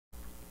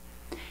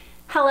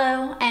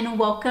Hello and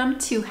welcome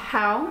to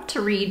How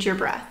to Read Your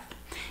Breath.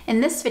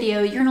 In this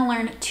video, you're going to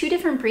learn two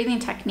different breathing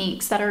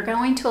techniques that are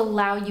going to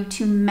allow you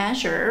to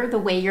measure the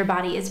way your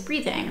body is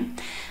breathing.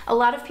 A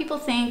lot of people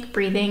think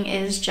breathing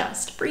is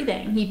just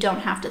breathing. You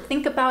don't have to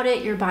think about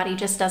it, your body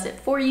just does it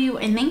for you,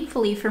 and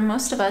thankfully for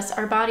most of us,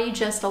 our body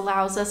just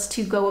allows us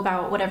to go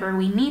about whatever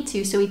we need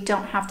to, so we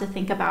don't have to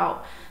think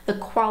about the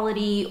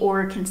quality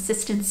or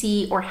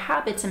consistency or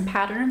habits and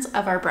patterns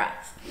of our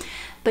breath.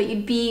 But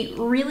you'd be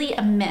really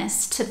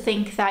amiss to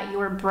think that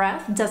your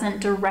breath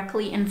doesn't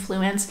directly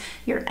influence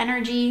your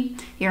energy,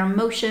 your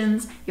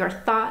emotions, your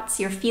thoughts,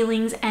 your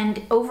feelings,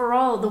 and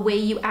overall the way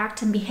you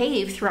act and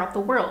behave throughout the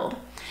world.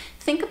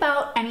 Think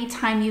about any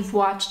time you've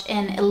watched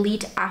an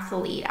elite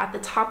athlete at the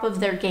top of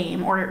their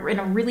game or in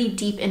a really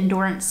deep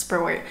endurance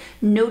sport,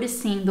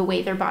 noticing the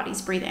way their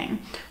body's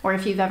breathing. Or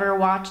if you've ever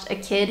watched a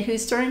kid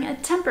who's throwing a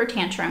temper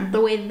tantrum, the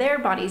way their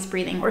body's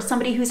breathing, or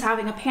somebody who's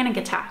having a panic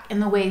attack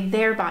and the way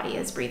their body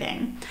is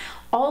breathing.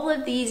 All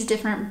of these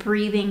different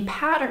breathing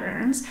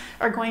patterns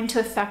are going to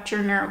affect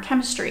your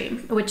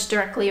neurochemistry, which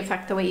directly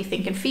affect the way you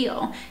think and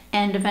feel,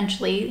 and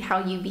eventually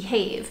how you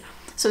behave.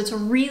 So it's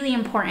really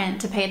important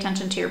to pay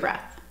attention to your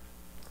breath.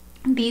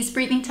 These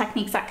breathing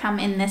techniques that come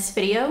in this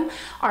video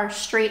are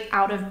straight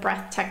out of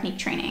Breath Technique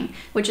Training,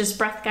 which is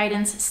Breath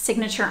Guidance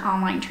signature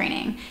online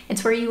training.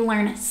 It's where you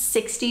learn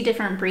 60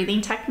 different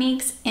breathing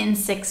techniques in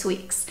 6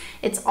 weeks.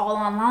 It's all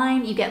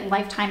online, you get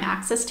lifetime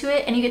access to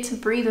it, and you get to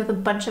breathe with a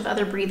bunch of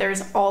other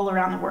breathers all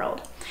around the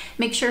world.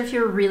 Make sure if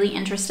you're really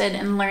interested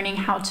in learning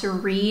how to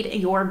read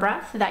your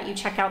breath that you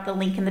check out the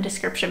link in the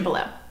description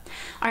below.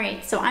 All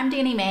right, so I'm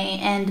Danny May,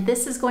 and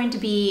this is going to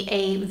be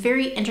a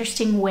very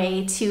interesting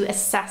way to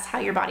assess how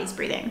your body's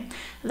breathing.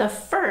 The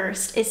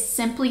first is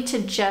simply to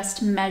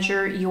just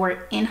measure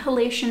your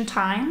inhalation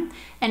time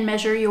and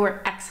measure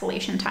your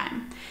exhalation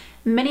time.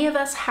 Many of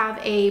us have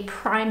a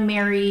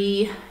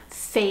primary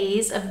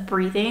phase of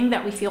breathing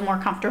that we feel more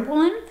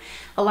comfortable in.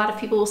 A lot of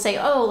people will say,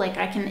 oh, like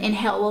I can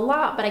inhale a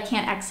lot, but I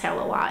can't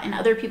exhale a lot. And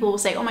other people will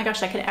say, oh my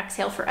gosh, I could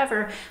exhale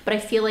forever, but I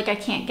feel like I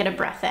can't get a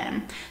breath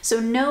in. So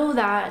know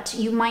that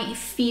you might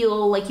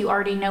feel like you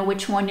already know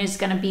which one is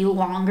gonna be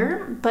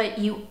longer, but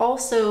you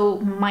also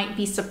might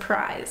be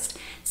surprised.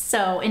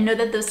 And know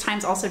that those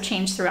times also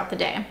change throughout the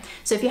day.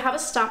 So if you have a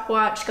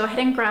stopwatch, go ahead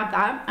and grab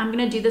that. I'm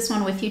gonna do this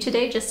one with you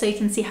today just so you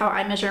can see how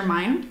I measure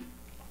mine.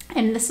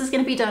 And this is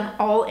gonna be done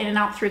all in and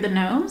out through the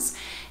nose.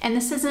 And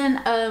this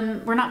isn't,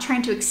 we're not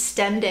trying to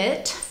extend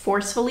it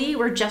forcefully.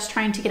 We're just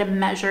trying to get a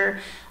measure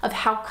of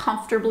how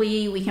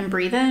comfortably we can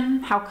breathe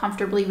in, how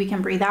comfortably we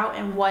can breathe out,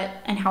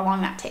 and how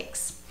long that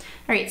takes.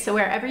 All right, so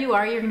wherever you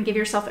are, you're gonna give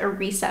yourself a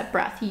reset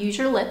breath. Use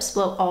your lips,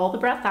 blow all the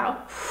breath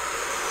out.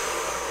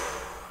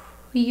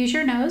 Use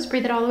your nose,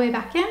 breathe it all the way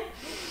back in.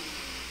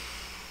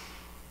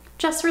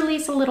 Just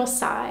release a little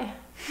sigh.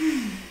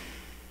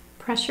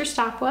 Press your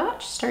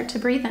stopwatch, start to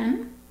breathe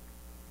in.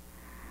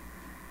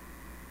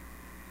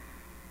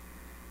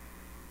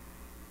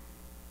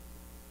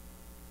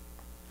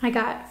 I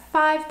got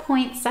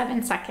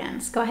 5.7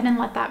 seconds. Go ahead and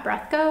let that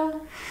breath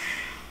go.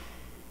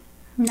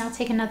 Now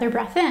take another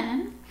breath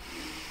in.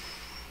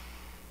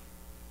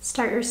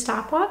 Start your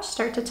stopwatch,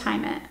 start to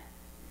time it.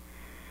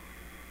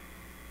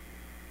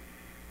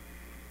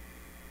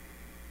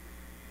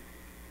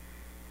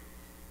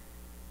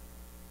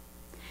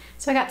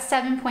 So I got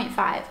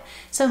 7.5.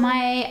 So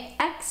my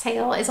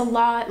exhale is a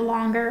lot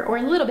longer, or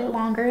a little bit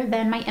longer,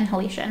 than my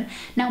inhalation.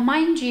 Now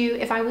mind you,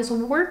 if I was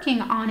working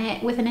on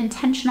it with an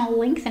intentional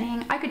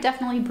lengthening, I could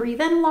definitely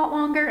breathe in a lot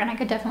longer and I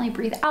could definitely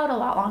breathe out a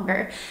lot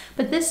longer.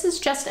 But this is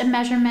just a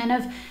measurement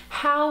of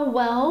how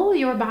well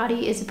your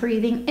body is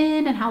breathing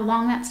in and how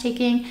long that's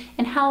taking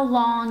and how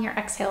long your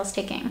exhale is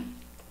taking.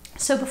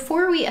 So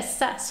before we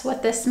assess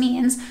what this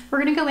means, we're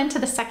gonna go into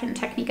the second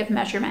technique of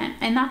measurement,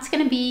 and that's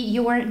gonna be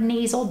your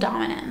nasal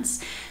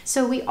dominance.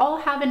 So we all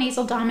have a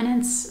nasal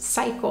dominance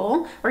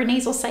cycle, or a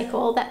nasal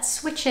cycle, that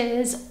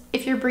switches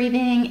if you're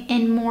breathing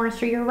in more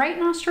through your right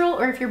nostril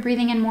or if you're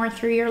breathing in more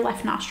through your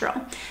left nostril.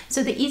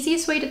 So the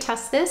easiest way to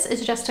test this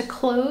is just to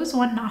close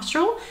one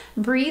nostril,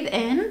 breathe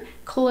in,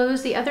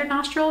 close the other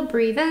nostril,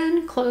 breathe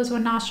in, close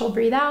one nostril,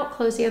 breathe out,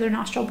 close the other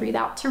nostril, breathe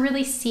out, to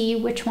really see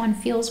which one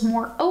feels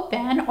more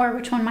open or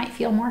which one might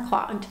feel more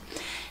clogged.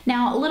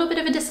 Now, a little bit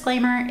of a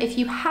disclaimer, if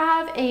you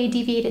have a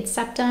deviated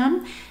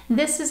septum,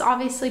 this is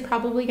obviously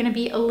probably going to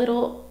be a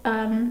little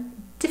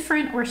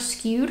different or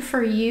skewed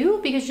for you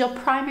because you'll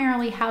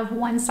primarily have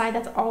one side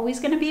that's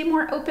always going to be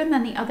more open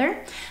than the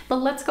other. But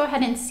let's go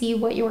ahead and see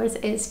what yours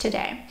is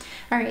today.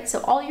 All right,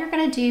 so all you're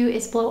going to do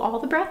is blow all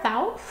the breath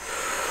out,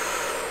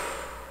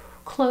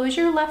 close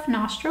your left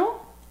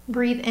nostril,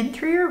 breathe in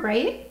through your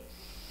right,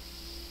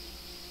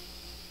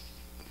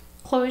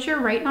 close your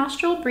right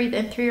nostril, breathe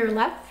in through your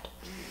left,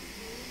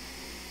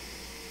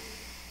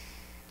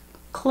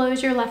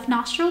 close your left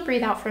nostril,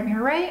 breathe out from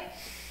your right,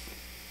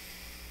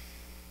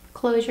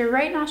 close your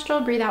right nostril,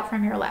 breathe out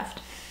from your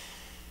left.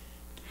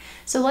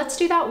 So let's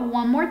do that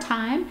one more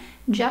time.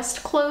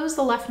 Just close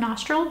the left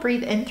nostril,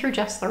 breathe in through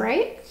just the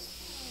right.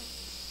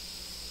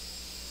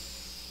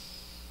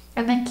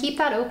 And then keep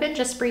that open,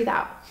 just breathe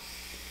out.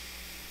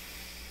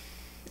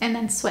 And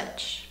then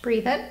switch,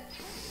 breathe it.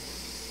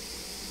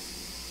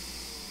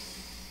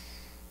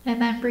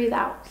 And then breathe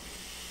out.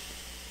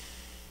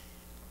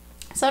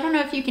 So I don't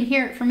know if you can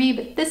hear it for me,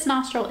 but this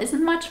nostril is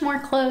much more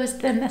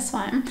closed than this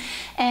one.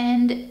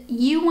 And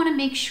you want to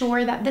make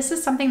sure that this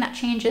is something that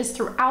changes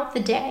throughout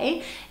the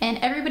day. And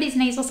everybody's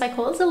nasal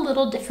cycle is a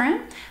little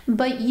different,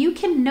 but you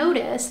can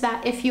notice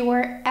that if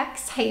your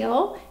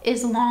exhale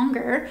is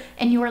longer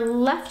and your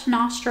left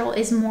nostril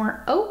is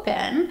more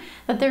open,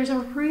 that there's a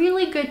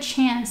really good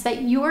chance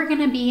that you're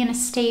going to be in a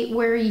state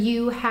where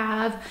you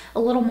have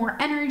a little more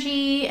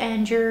energy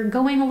and you're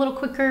going a little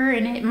quicker,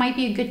 and it might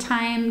be a good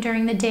time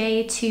during the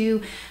day to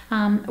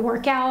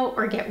work out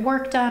or get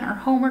work done or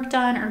homework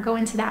done or go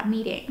into that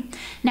meeting.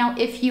 Now,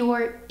 if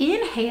your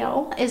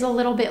inhale is a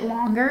little bit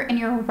longer and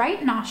your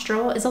right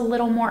nostril is a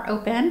little more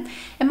open,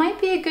 it might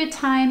be a good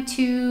time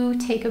to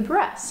take a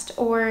rest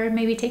or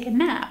maybe take a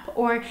nap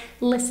or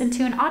listen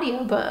to an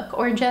audiobook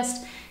or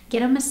just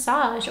get a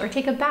massage or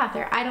take a bath,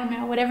 or I don't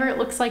know, whatever it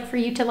looks like for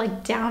you to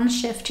like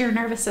downshift your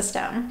nervous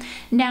system.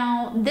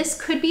 Now, this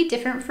could be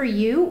different for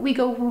you. We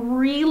go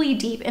really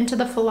deep into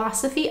the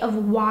philosophy of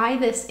why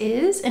this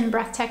is in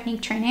breath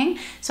technique training.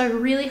 So I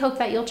really hope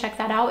that you'll check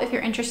that out if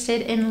you're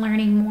interested in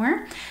learning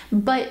more.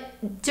 But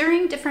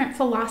during different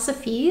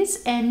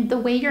philosophies and the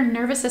way your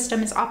nervous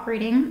system is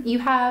operating, you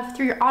have,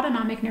 through your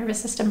autonomic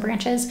nervous system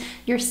branches,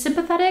 your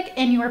sympathetic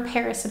and your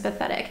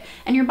parasympathetic.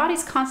 And your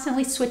body's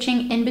constantly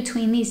switching in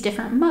between these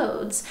different modes.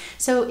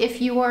 So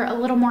if you are a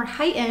little more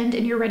heightened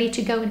and you're ready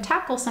to go and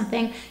tackle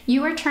something,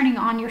 you are turning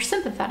on your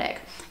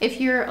sympathetic. If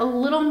you're a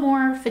little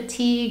more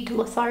fatigued,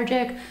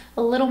 lethargic,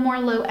 a little more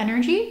low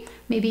energy,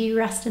 maybe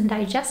rest and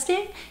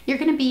digesting, you're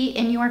going to be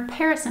in your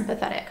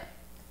parasympathetic.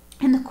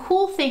 And the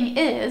cool thing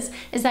is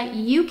that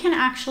you can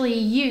actually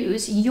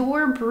use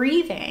your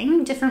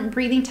breathing, different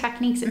breathing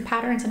techniques and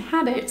patterns and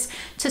habits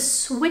to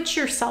switch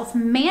yourself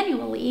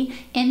manually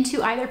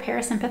into either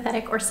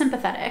parasympathetic or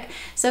sympathetic.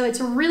 So it's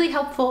really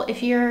helpful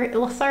if you're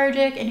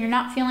lethargic and you're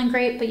not feeling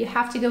great, but you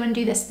have to go and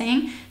do this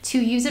thing,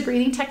 to use a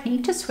breathing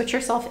technique to switch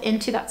yourself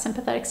into that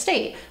sympathetic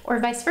state. Or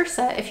vice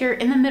versa, if you're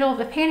in the middle of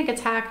a panic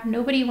attack,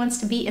 nobody wants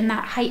to be in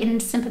that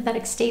heightened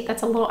sympathetic state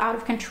that's a little out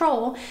of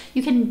control,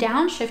 you can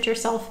downshift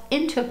yourself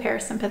into a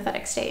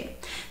parasympathetic state.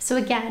 So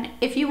again,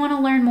 if you want to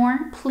learn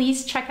more,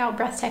 please check out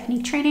breath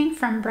technique training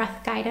from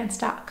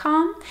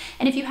breathguidance.com.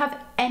 And if you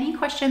have any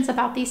questions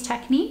about these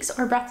techniques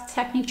or breath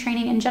technique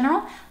training in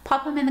general,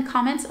 pop them in the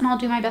comments and I'll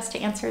do my best to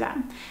answer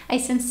them. I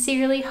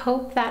sincerely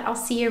hope that I'll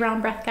see you around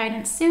Breath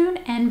Guidance soon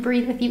and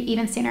breathe with you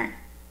even sooner.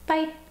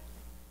 Bye.